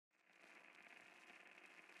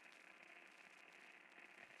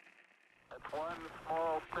One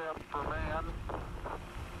small step for man,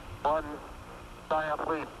 one giant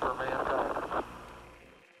leap for mankind.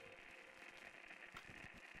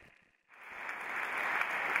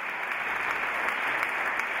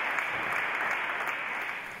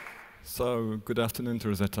 So, good afternoon to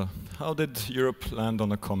Rosetta. How did Europe land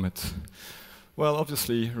on a comet? Well,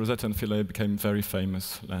 obviously, Rosetta and Philae became very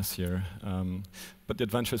famous last year, but the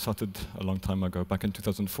adventure started a long time ago. Back in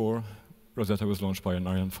 2004, Rosetta was launched by an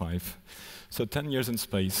Ariane 5. So 10 years in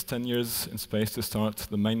space to start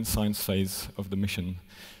the main science phase of the mission.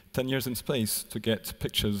 10 years in space to get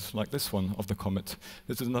pictures like this one of the comet.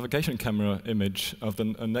 This is a navigation camera image of the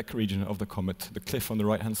neck region of the comet. The cliff on the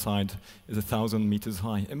right-hand side is 1,000 meters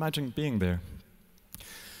high. Imagine being there.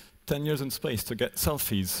 10 years in space to get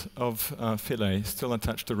selfies of Philae still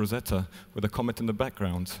attached to Rosetta with a comet in the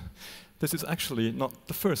background. This is actually not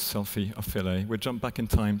the first selfie of Philae. We jump back in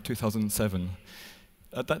time, 2007.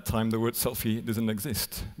 At that time, the word selfie doesn't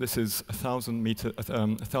exist. This is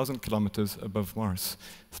 1,000 kilometers above Mars.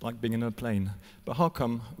 It's like being in a plane. But how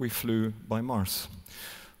come we flew by Mars?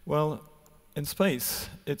 Well, in space,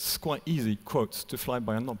 it's quite easy, quotes, to fly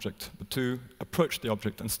by an object, but to approach the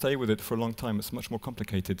object and stay with it for a long time is much more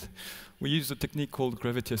complicated. We use a technique called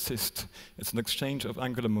gravity assist. It's an exchange of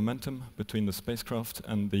angular momentum between the spacecraft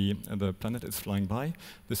and the planet it's flying by.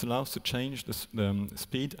 This allows to change the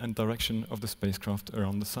speed and direction of the spacecraft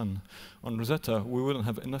around the sun. On Rosetta, we wouldn't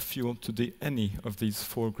have enough fuel to do any of these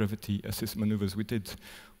 4 gravity assist maneuvers we did.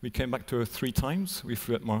 We came back to Earth 3 times. We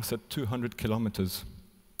flew at Mars at 200 kilometers.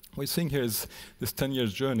 What you're seeing here is this 10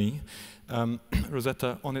 years journey.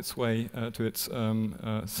 Rosetta on its way to its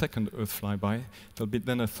second Earth flyby. There'll be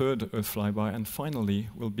then a third Earth flyby, and finally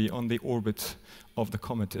will be on the orbit of the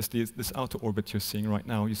comet. It's this outer orbit you're seeing right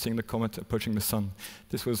now. You're seeing the comet approaching the sun.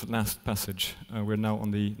 This was the last passage. We're now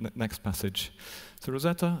on the next passage. So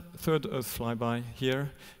Rosetta, third Earth flyby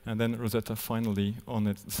here, and then Rosetta finally on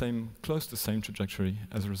its close to the same trajectory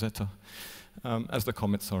as Rosetta. As the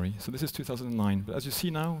comet, sorry. So this is 2009. But as you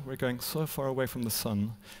see now, we're going so far away from the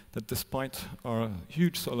sun that despite our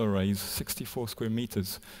huge solar arrays, 64 square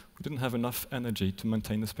meters, we didn't have enough energy to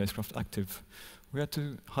maintain the spacecraft active. We had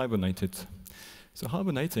to hibernate it. So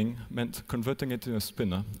hibernating meant converting it to a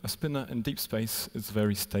spinner. A spinner in deep space is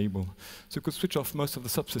very stable. So we could switch off most of the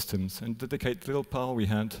subsystems and dedicate the little power we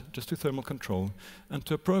had just to thermal control and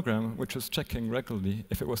to a program which was checking regularly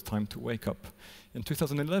if it was time to wake up. In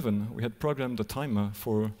 2011, we had programmed a timer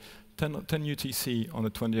for 10 UTC on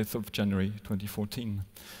the 20th of January 2014.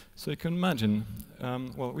 So you can imagine,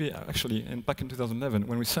 well, we actually, back in 2011,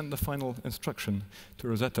 when we sent the final instruction to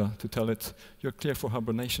Rosetta to tell it, you're clear for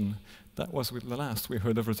hibernation, that was the last we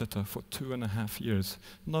heard of Rosetta for 2.5 years.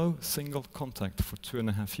 No single contact for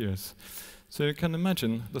 2.5 years. So you can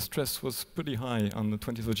imagine the stress was pretty high on the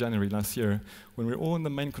 20th of January last year when we were all in the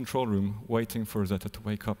main control room waiting for Rosetta to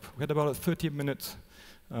wake up. We had about a 30-minute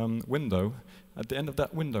window. At the end of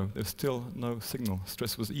that window, there's still no signal.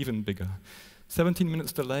 Stress was even bigger. 17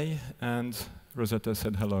 minutes delay, and Rosetta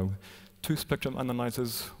said hello. 2 spectrum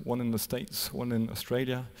analyzers, one in the States, one in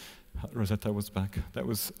Australia. Rosetta was back. That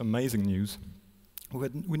was amazing news.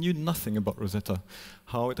 We knew nothing about Rosetta,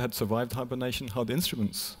 how it had survived hibernation, how the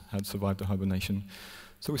instruments had survived the hibernation.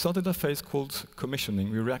 So we started a phase called commissioning.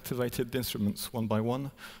 We reactivated the instruments one by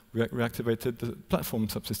one. We reactivated the platform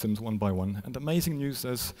subsystems one by one. And the amazing news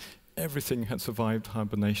is everything had survived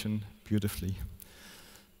hibernation beautifully.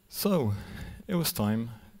 So it was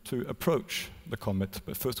time to approach the comet,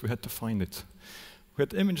 but first we had to find it. We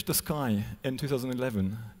had imaged the sky in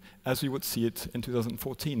 2011 as we would see it in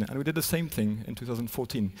 2014, and we did the same thing in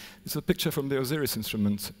 2014. This is a picture from the Osiris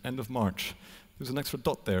instrument, end of March. There's an extra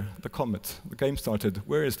dot there, the comet. The game started.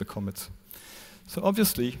 Where is the comet? So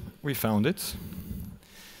obviously, we found it.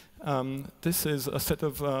 This is a set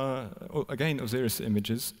of, again, Osiris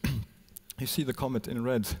images. You see the comet in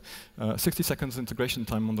red. 60 seconds integration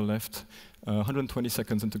time on the left, 120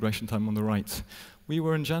 seconds integration time on the right. We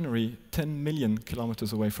were in January 10 million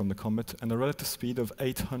kilometers away from the comet and a relative speed of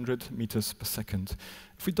 800 meters per second.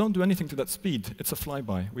 If we don't do anything to that speed, it's a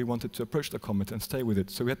flyby. We wanted to approach the comet and stay with it,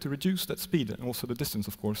 so we had to reduce that speed and also the distance,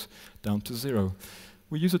 of course, down to 0.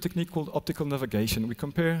 We use a technique called optical navigation. We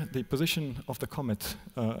compare the position of the comet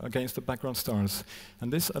against the background stars,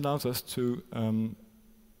 and this allows us to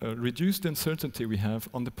reduce the uncertainty we have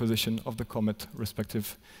on the position of the comet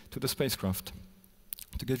respective to the spacecraft.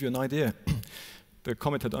 To give you an idea, the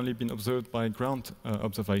comet had only been observed by ground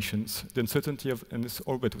observations. The uncertainty in this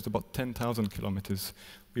orbit was about 10,000 kilometers.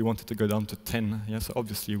 We wanted to go down to 10, yes, so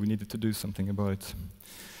obviously we needed to do something about it.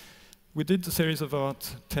 We did a series of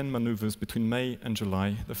about 10 maneuvers between May and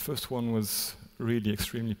July. The first one was really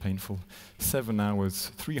extremely painful. 7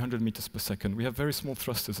 hours, 300 meters per second. We have very small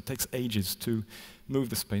thrusters. It takes ages to move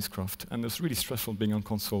the spacecraft, and it's really stressful being on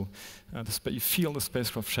console. You feel the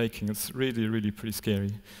spacecraft shaking. It's really, really pretty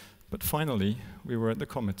scary. But finally, we were at the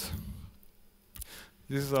Comet.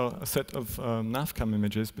 This is a set of NavCam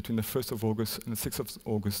images between the 1st of August and the 6th of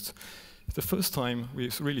August. It's the first time we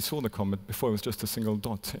really saw the comet. Before it was just a single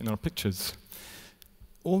dot in our pictures.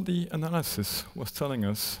 All the analysis was telling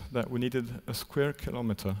us that we needed a square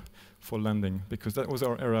kilometer for landing, because that was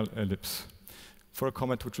our aerial ellipse, for a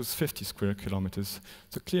comet which was 50 square kilometers.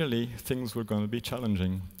 So clearly, things were going to be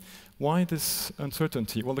challenging. Why this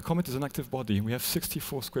uncertainty? Well, the comet is an active body. We have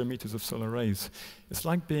 64 square meters of solar rays. It's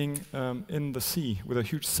like being in the sea with a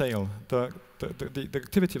huge sail. The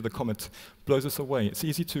activity of the comet blows us away. It's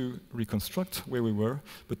easy to reconstruct where we were,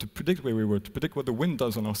 but to predict where we were, to predict what the wind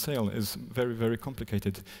does on our sail is very, very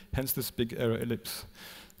complicated. Hence this big aerial ellipse.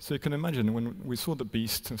 So you can imagine when we saw the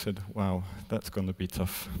beast and said, wow, that's going to be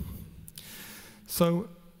tough. So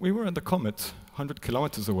we were at the comet, 100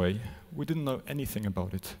 kilometers away. We didn't know anything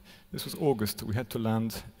about it. This was August. We had to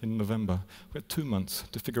land in November. We had 2 months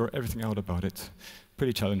to figure everything out about it.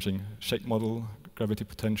 Pretty challenging. Shape model, gravity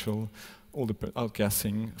potential, all the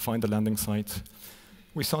outgassing, find the landing site.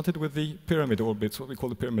 We started with the pyramid orbits, what we call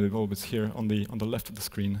the pyramid orbits here on the left of the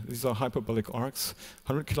screen. These are hyperbolic arcs,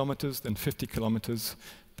 100 kilometers, then 50 kilometers.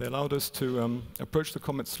 They allowed us to approach the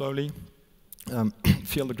comet slowly,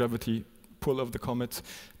 feel the gravity pull of the comet,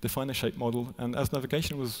 define a shape model, and as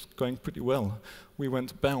navigation was going pretty well, we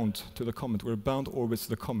went bound to the comet. We were bound orbits to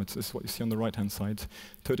the comet. This is what you see on the right-hand side.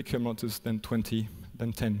 30 kilometers, then 20,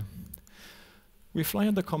 then 10. We fly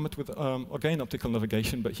at the comet with, again, optical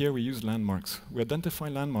navigation, but here we use landmarks. We identify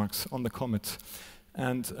landmarks on the comet,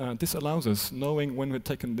 and this allows us, knowing when we've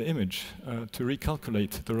taken the image, to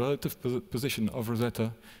recalculate the relative position of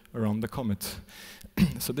Rosetta around the comet.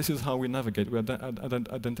 So this is how we navigate. We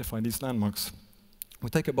identify these landmarks. We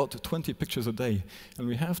take about 20 pictures a day, and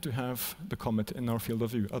we have to have the comet in our field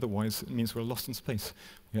of view. Otherwise, it means we're lost in space.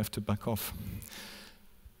 We have to back off.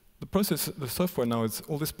 The software now,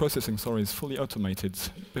 all this processing, is fully automated.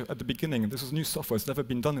 At the beginning, this was new software. It's never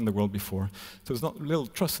been done in the world before. So there's not little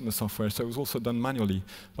trust in the software, so it was also done manually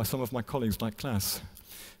by some of my colleagues like Klaas.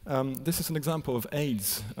 This is an example of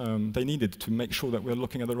aids they needed to make sure that we're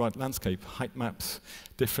looking at the right landscape, height maps,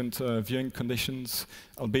 different viewing conditions,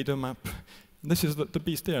 albedo map. This is the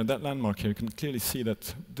beast there, that landmark here. You can clearly see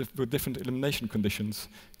that with different illumination conditions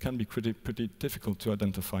can be pretty difficult to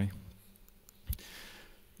identify.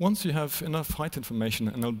 Once you have enough height information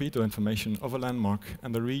and albedo information of a landmark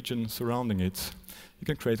and the region surrounding it, you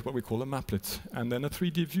can create what we call a maplet, and then a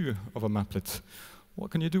 3D view of a maplet. What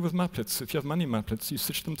can you do with maplets? If you have many maplets, you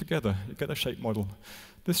stitch them together, you get a shape model.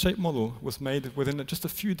 This shape model was made within just a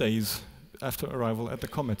few days after arrival at the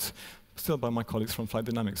comet, still by my colleagues from Flight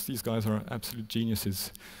Dynamics. These guys are absolute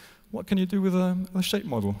geniuses. What can you do with a shape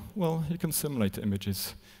model? Well, you can simulate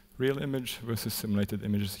images. Real image versus simulated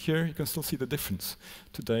images. Here, you can still see the difference.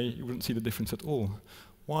 Today, you wouldn't see the difference at all.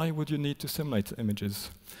 Why would you need to simulate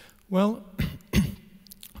images? Well,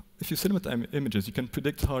 if you simulate images, you can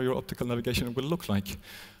predict how your optical navigation will look like.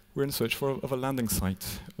 We're in search of a landing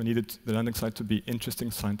site. We needed the landing site to be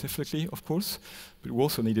interesting scientifically, of course, but we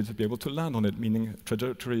also needed to be able to land on it, meaning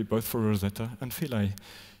trajectory both for Rosetta and Philae.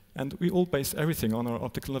 And we all based everything on our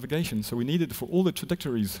optical navigation, so we needed for all the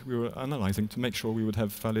trajectories we were analyzing to make sure we would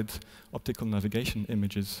have valid optical navigation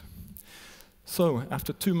images. So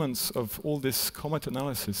after 2 months of all this comet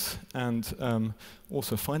analysis and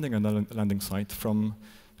also finding a landing site from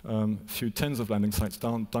a few tens of landing sites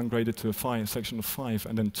downgraded to a section of 5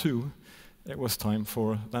 and then 2, it was time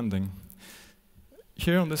for landing.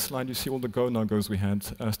 Here on this slide, you see all the GONOGOs we had,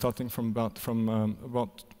 starting from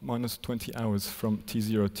about minus 20 hours from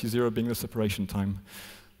T0, T0 being the separation time.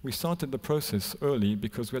 We started the process early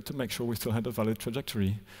because we had to make sure we still had a valid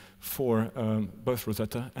trajectory for both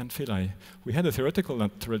Rosetta and Philae. We had a theoretical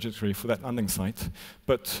trajectory for that landing site,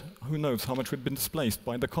 but who knows how much we'd been displaced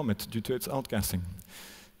by the comet due to its outgassing.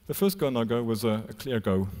 The first GONOGO was a clear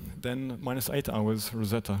go. Then minus 8 hours,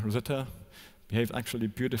 Rosetta. Rosetta behaved actually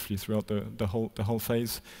beautifully throughout the whole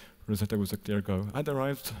phase. Rosetta was a clear go. I'd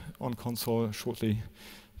arrived on console shortly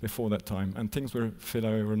before that time, and things were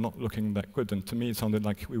Philae were not looking that good, and to me it sounded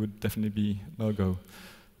like we would definitely be no-go.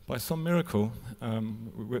 By some miracle,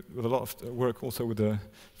 with a lot of work also with the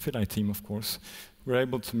Philae team, of course, we were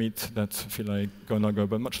able to meet that Philae go-no-go,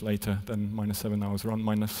 but much later than minus 7 hours, around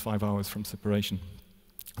minus 5 hours from separation.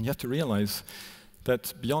 And you have to realize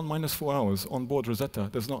that beyond -4 hours on board Rosetta,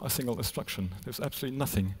 there's not a single instruction. There's absolutely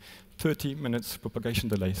nothing. 30 minutes propagation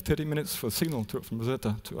delay, 30 minutes for a signal from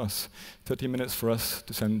Rosetta to us, 30 minutes for us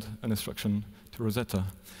to send an instruction to Rosetta.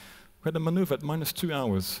 We had a maneuver at -2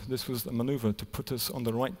 hours. This was a maneuver to put us on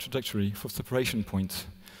the right trajectory for separation point.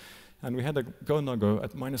 And we had a go-no-go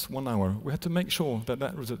at -1 hour. We had to make sure that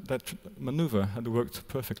that maneuver had worked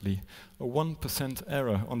perfectly. A 1%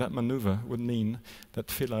 error on that maneuver would mean that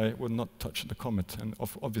Philae would not touch the comet, and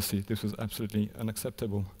obviously this was absolutely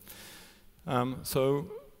unacceptable. So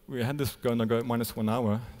we had this go-no-go at -1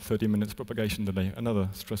 hour, 30 minutes propagation delay, another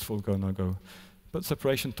stressful go-no-go. But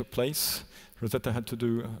separation took place. Rosetta had to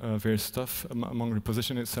do various stuff, among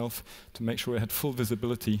repositioning itself to make sure it had full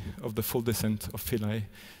visibility of the full descent of Philae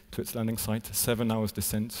to its landing site, 7 hours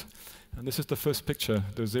descent. And this is the first picture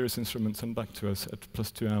the Osiris instrument sent back to us at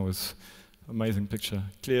 +2 hours. Amazing picture.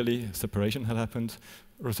 Clearly, separation had happened.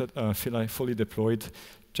 Philae fully deployed,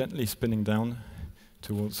 gently spinning down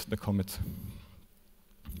towards the comet.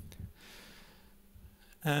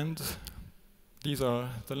 And these are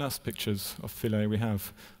the last pictures of Philae we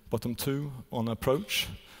have. Bottom 2 on approach.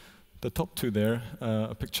 The top 2 there,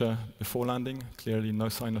 a picture before landing, clearly no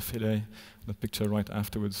sign of Philae. The picture right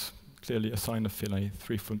afterwards, clearly a sign of Philae,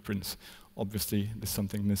 3 footprints. Obviously, there's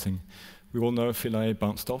something missing. We all know Philae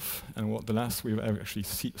bounced off, and what the last we've ever actually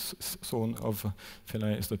saw of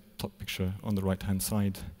Philae is the top picture on the right-hand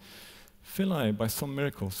side. Philae, by some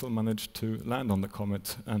miracle, still managed to land on the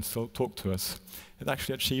comet and still talk to us. It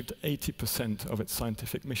actually achieved 80% of its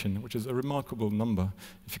scientific mission, which is a remarkable number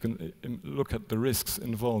if you can look at the risks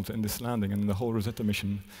involved in this landing and the whole Rosetta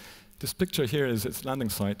mission. This picture here is its landing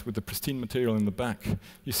site with the pristine material in the back.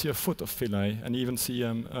 You see a foot of Philae, and you even see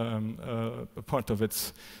a part of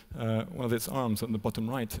its, one of its arms on the bottom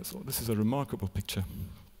right. So this is a remarkable picture.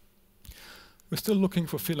 We're still looking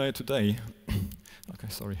for Philae today. Okay,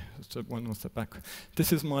 sorry, just one step back.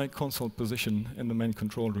 This is my console position in the main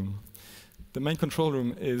control room. The main control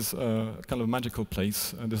room is a kind of a magical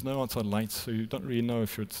place. There's no outside lights, so you don't really know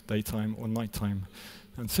if it's daytime or nighttime.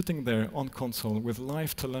 And sitting there on console with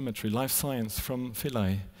live telemetry, live science from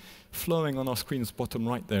Philae, flowing on our screen's bottom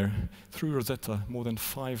right there, through Rosetta, more than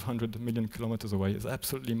 500 million kilometers away, is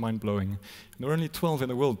absolutely mind-blowing. And there are only 12 in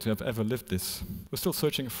the world to have ever lived this. We're still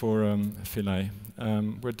searching for Philae.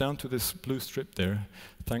 We're down to this blue strip there,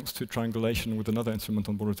 thanks to triangulation with another instrument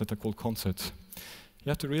on board Rosetta called Concert. You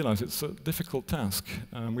have to realize it's a difficult task.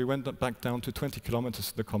 We went back down to 20 kilometers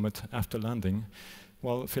to the comet after landing,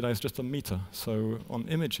 while Philae is just a meter. So on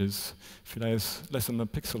images, Philae is less than a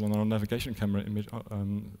pixel on our navigation camera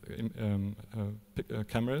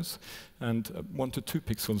cameras, and 1 to 2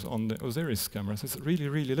 pixels on the Osiris cameras. It's really,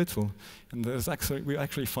 really little. And we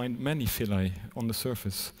actually find many Philae on the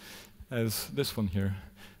surface, as this one here.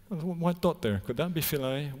 A white dot there. Could that be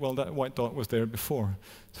Philae? Well, that white dot was there before.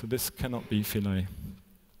 So this cannot be Philae.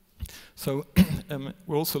 So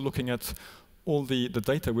we're also looking at all the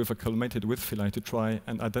data we've accumulated with Philae to try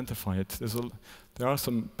and identify it. There are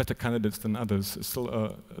some better candidates than others. It's still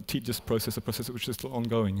a tedious process, a process which is still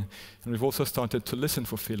ongoing. And we've also started to listen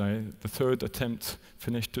for Philae. The 3rd attempt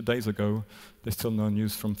finished 2 days ago. There's still no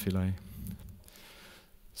news from Philae.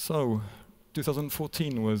 So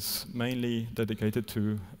 2014 was mainly dedicated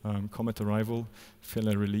to comet arrival,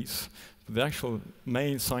 Philae release. But the actual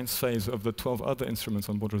main science phase of the 12 other instruments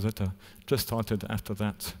on board Rosetta just started after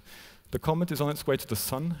that. The comet is on its way to the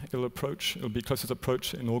sun. It'll be closest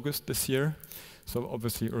approach in August this year. So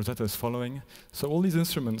obviously Rosetta is following. So all these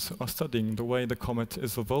instruments are studying the way the comet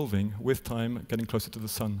is evolving with time, getting closer to the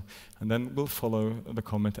sun. And then we'll follow the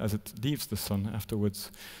comet as it leaves the sun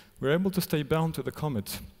afterwards. We're able to stay bound to the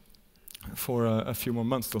comet for a few more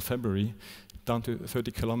months till February, down to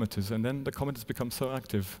 30 kilometers, and then the comet has become so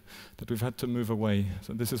active that we've had to move away.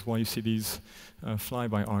 So this is why you see these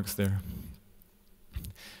flyby arcs there.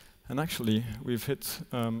 And actually, we've hit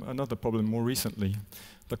another problem more recently.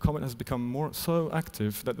 The comet has become so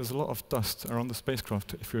active that there's a lot of dust around the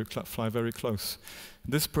spacecraft if you fly very close.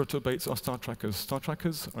 This perturbates our star trackers. Star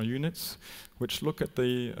trackers are units which look at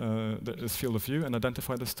this field of view and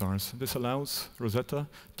identify the stars. This allows Rosetta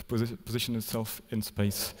to position itself in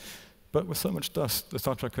space. But with so much dust, the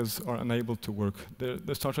star trackers are unable to work.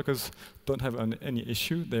 The star trackers don't have any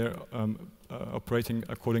issue. They're operating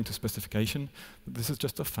according to specification. But this is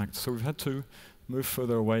just a fact. So we've had to move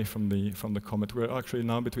further away from the comet. We're actually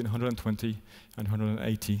now between 120 and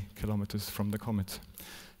 180 kilometers from the comet.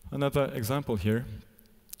 Another example here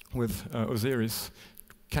with Osiris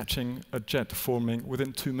catching a jet forming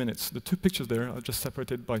within 2 minutes. The 2 pictures there are just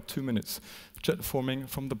separated by 2 minutes. Jet forming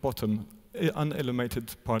from the bottom,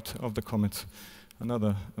 unilluminated part of the comet.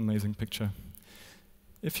 Another amazing picture.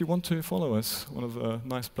 If you want to follow us, one of the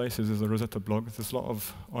nice places is the Rosetta blog. There's a lot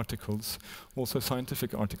of articles, also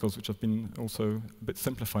scientific articles, which have been also a bit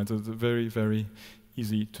simplified, so they're very, very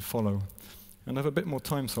easy to follow. And I have a bit more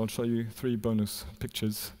time, so I'll show you 3 bonus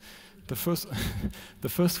pictures. The first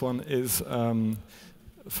one is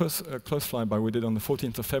first close flyby we did on the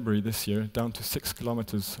 14th of February this year, down to 6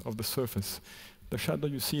 kilometers of the surface. The shadow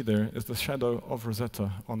you see there is the shadow of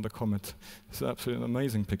Rosetta on the comet. It's absolutely an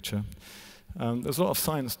amazing picture. There's a lot of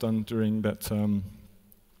science done during that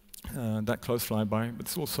close flyby, but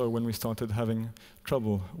it's also when we started having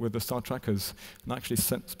trouble with the star trackers, and I actually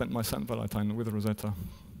spent my St. Valentine with Rosetta.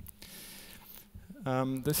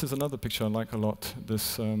 This is another picture I like a lot.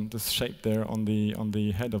 This shape there on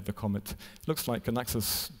the head of the comet. It looks like an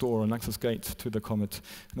access door, an access gate to the comet.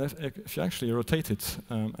 And if you actually rotate it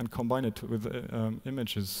and combine it with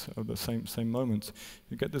images of the same moment,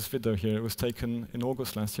 you get this video here. It was taken in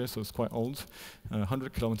August last year, so it's quite old,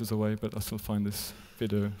 100 kilometers away, but I still find this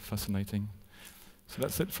video fascinating. So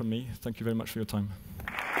that's it from me. Thank you very much for your time.